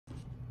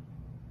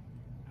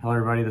Hello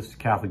everybody, this is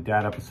Catholic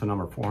Dad, episode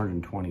number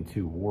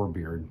 422,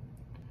 Warbeard.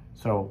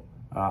 So,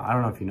 I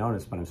don't know if you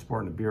noticed, but I'm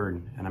sporting a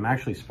beard, and I'm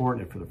actually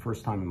sporting it for the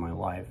first time in my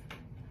life.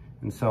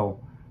 And so,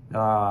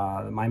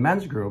 my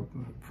men's group,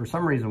 for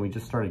some reason, we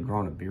just started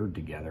growing a beard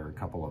together, a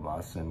couple of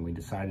us, and we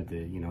decided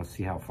to,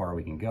 see how far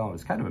we can go.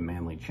 It's kind of a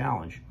manly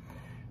challenge.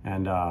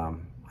 And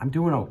I'm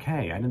doing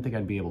okay. I didn't think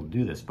I'd be able to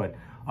do this, but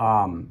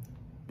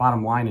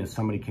bottom line is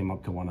somebody came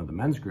up to one of the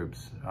men's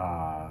groups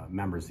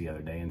members the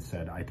other day and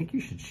said, I think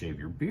you should shave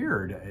your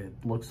beard. It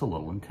looks a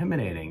little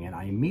intimidating. And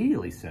I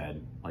immediately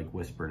said, like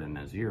whispered in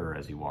his ear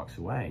as he walks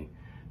away,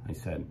 I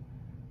said,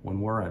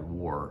 when we're at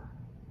war,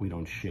 we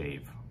don't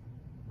shave.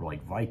 We're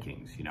like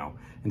Vikings,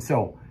 And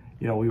so,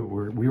 we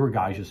were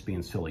guys just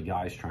being silly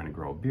guys trying to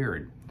grow a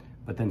beard.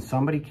 But then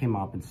somebody came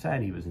up and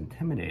said he was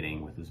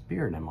intimidating with his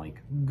beard. And I'm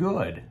like,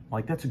 good.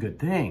 Like, that's a good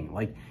thing.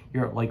 Like,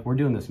 we're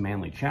doing this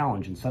manly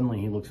challenge and suddenly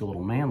he looks a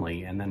little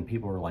manly. And then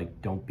people are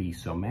like, don't be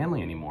so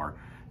manly anymore.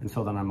 And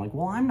so then I'm like,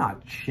 well, I'm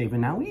not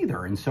shaving now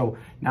either. And so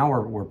now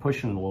we're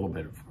pushing it a little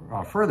bit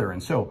further.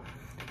 And so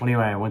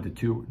anyway, I went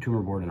to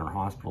tumor board in our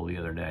hospital the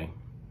other day.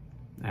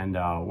 And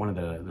one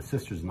of the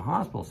sisters in the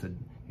hospital said,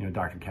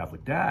 Dr.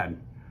 Catholic Dad,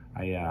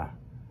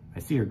 I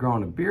see you're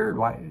growing a beard.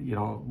 Why,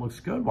 it looks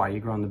good. Why are you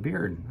growing the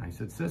beard? I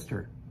said,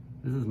 sister,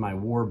 this is my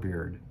war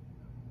beard.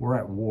 We're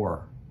at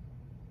war.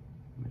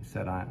 I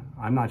said,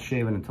 I'm not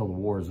shaving until the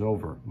war is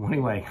over. Well,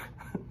 anyway,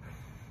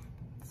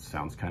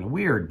 sounds kind of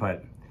weird,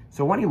 but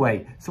so what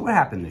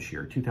happened this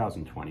year,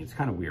 2020? It's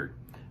kind of weird.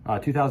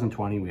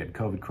 2020, we had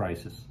COVID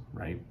crisis,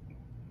 right?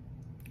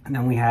 And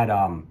then we had,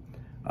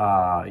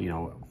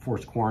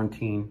 forced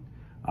quarantine.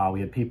 We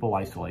had people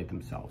isolate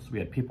themselves. We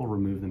had people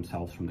remove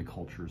themselves from the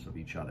cultures of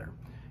each other.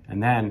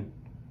 And then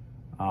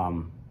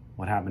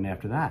what happened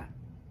after that?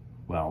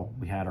 Well,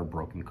 we had our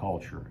broken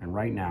culture. And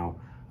right now,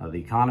 the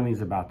economy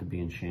is about to be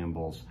in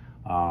shambles.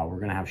 We're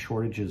going to have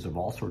shortages of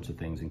all sorts of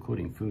things,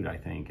 including food, I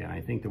think. And I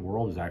think the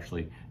world is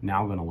actually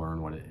now going to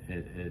learn what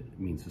it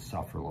means to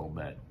suffer a little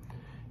bit.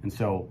 And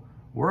so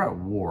we're at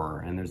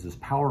war, and there's this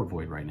power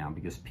void right now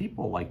because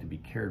people like to be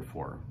cared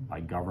for by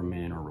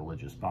government or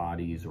religious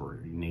bodies or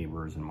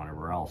neighbors and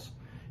whatever else.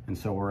 And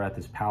so we're at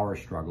this power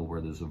struggle where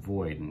there's a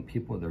void, and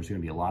there's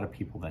going to be a lot of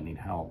people that need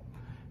help.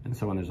 And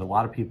so when there's a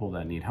lot of people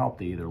that need help,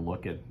 they either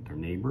look at their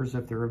neighbors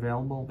if they're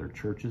available, their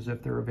churches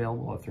if they're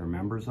available, if they're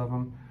members of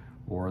them,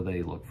 or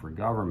they look for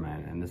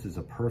government. And this is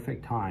a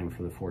perfect time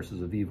for the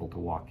forces of evil to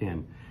walk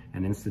in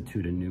and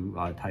institute a new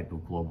type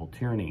of global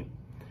tyranny.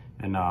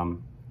 And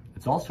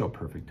it's also a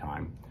perfect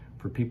time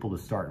for people to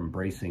start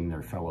embracing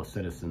their fellow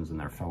citizens and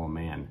their fellow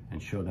man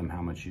and show them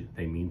how much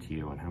they mean to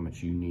you and how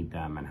much you need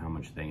them and how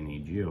much they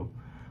need you.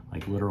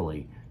 Like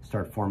literally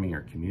start forming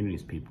your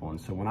communities, people. And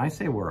so when I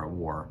say we're at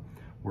war,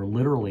 we're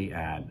literally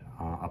at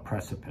a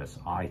precipice,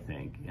 I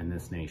think, in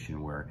this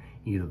nation where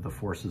either the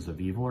forces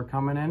of evil are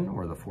coming in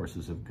or the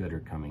forces of good are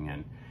coming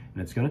in. And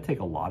it's going to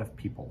take a lot of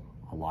people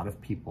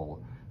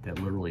that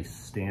literally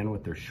stand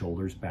with their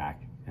shoulders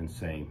back and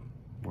say,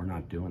 we're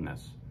not doing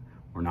this.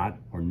 We're not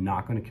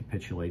going to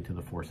capitulate to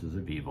the forces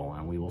of evil,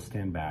 and we will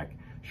stand back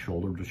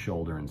shoulder to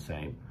shoulder and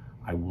say,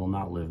 I will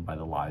not live by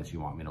the lies you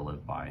want me to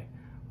live by.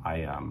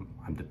 I'm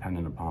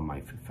dependent upon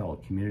my fellow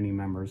community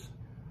members.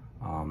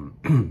 I'm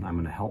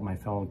going to help my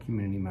fellow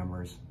community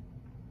members,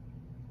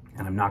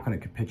 and I'm not going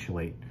to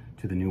capitulate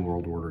to the New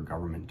World Order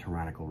government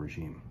tyrannical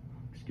regime.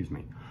 Excuse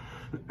me.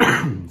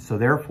 So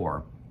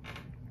therefore,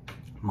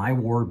 my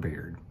war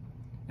beard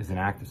is an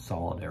act of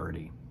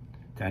solidarity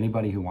to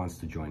anybody who wants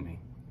to join me.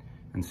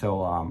 And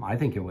so I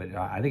think it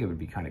would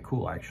be kind of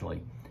cool,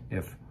 actually,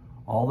 if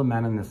all the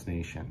men in this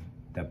nation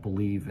that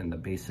believe in the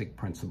basic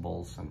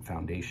principles and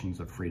foundations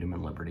of freedom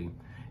and liberty,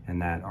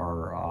 and that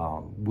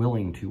are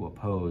willing to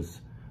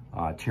oppose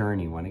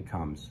tyranny when it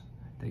comes,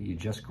 that you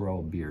just grow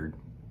a beard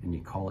and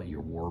you call it your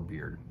war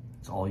beard.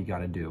 It's all you got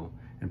to do.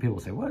 And people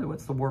say,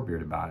 what's the war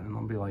beard about? And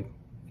I'll be like,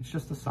 it's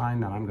just a sign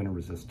that I'm going to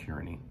resist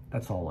tyranny.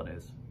 That's all it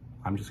is.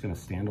 I'm just going to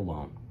stand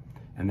alone.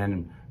 And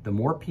then the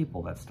more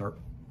people that start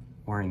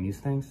wearing these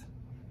things,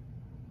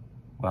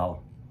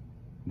 well,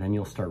 then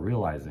you'll start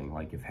realizing,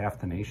 like, if half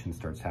the nation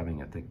starts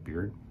having a thick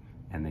beard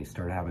and they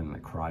start having the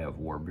cry of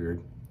war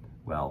beard,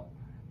 well,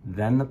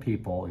 then the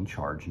people in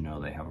charge know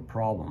they have a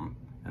problem,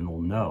 and they'll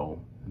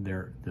know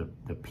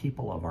the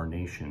people of our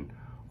nation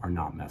are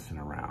not messing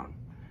around.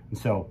 And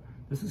so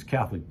this is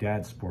Catholic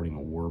Dad sporting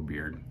a war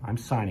beard. I'm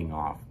signing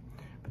off.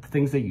 But the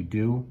things that you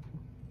do,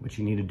 what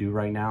you need to do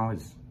right now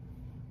is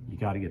you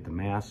got to get the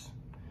Mass,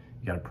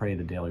 you got to pray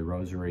the daily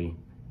rosary,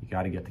 you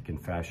got to get the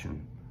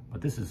confession. But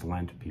this is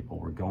Lent, people.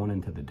 We're going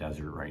into the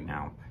desert right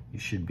now. You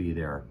should be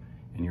there.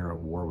 And you're at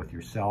war with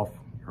yourself.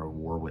 You're at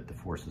war with the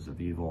forces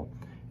of evil.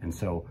 And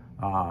so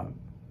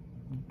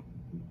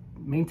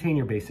maintain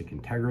your basic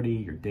integrity,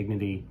 your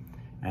dignity,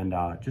 and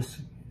just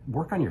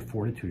work on your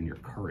fortitude and your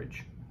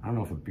courage. I don't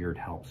know if a beard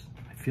helps.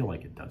 I feel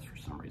like it does for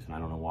some reason. I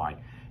don't know why.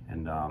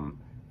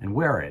 And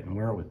wear it, and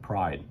wear it with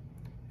pride.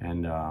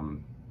 And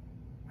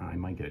I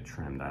might get it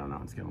trimmed. I don't know.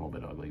 It's getting a little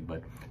bit ugly,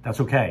 but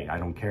that's okay. I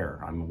don't care.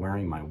 I'm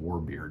wearing my war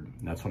beard.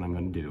 That's what I'm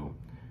going to do.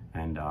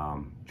 and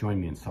join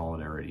me in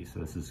solidarity. So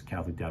this is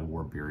Catholic Dad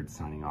Warbeard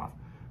signing off.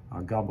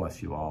 God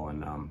bless you all,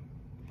 and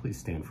please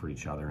stand for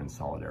each other in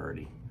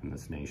solidarity in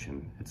this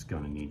nation. It's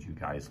going to need you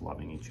guys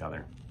loving each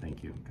other.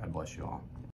 Thank you. God bless you all.